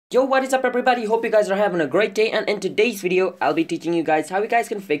Yo, what is up everybody? Hope you guys are having a great day, and in today's video I'll be teaching you guys how you guys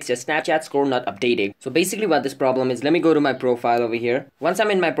can fix your Snapchat score not updating. So basically what this problem is, let me go to my profile over here. Once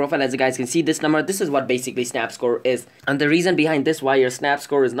I'm in my profile, as you guys can see this number, this is what basically Snap score is. And the reason behind this, why your Snap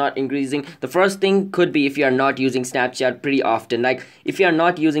score is not increasing, the first thing could be if you are not using Snapchat pretty often. Like if you are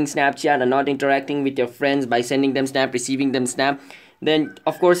not using Snapchat and not interacting with your friends by sending them snap, receiving them snap, then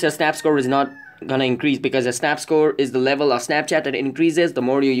of course your Snap score is not gonna increase, because the snap score is the level of Snapchat that increases the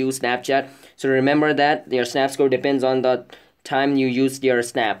more you use Snapchat. So remember that your snap score depends on the time you use your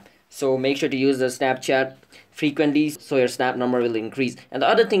snap. So make sure to use the Snapchat frequently so your snap number will increase. And the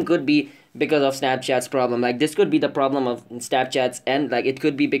other thing could be because of Snapchat's problem. Like this could be the problem of Snapchat's end. Like it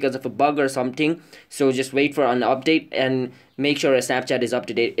could be because of a bug or something. So just wait for an update and make sure your Snapchat is up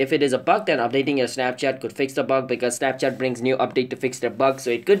to date. If it is a bug, then updating your Snapchat could fix the bug, because Snapchat brings new update to fix their bug. So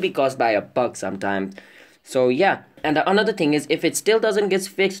it could be caused by a bug sometimes. So yeah, and the another thing is, if it still doesn't get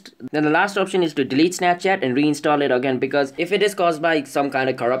fixed, then the last option is to delete Snapchat and reinstall it again. Because if it is caused by some kind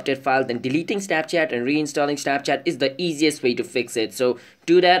of corrupted file, then deleting Snapchat and reinstalling Snapchat is the easiest way to fix it. So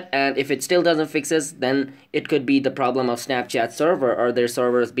do that, and if it still doesn't fix it, then it could be the problem of Snapchat server, or their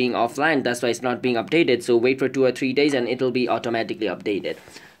servers being offline. That's why it's not being updated. So wait for 2 or 3 days and it'll be automatically updated.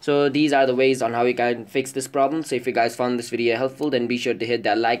 So these are the ways on how you can fix this problem. So if you guys found this video helpful, then be sure to hit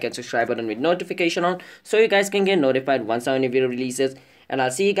that like and subscribe button with notification on, so you guys can get notified once our new video releases. And I'll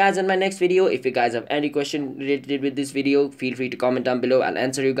see you guys in my next video. If you guys have any question related with this video, feel free to comment down below. I'll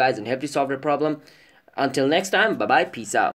answer you guys and help you solve your problem. Until next time, bye bye, peace out.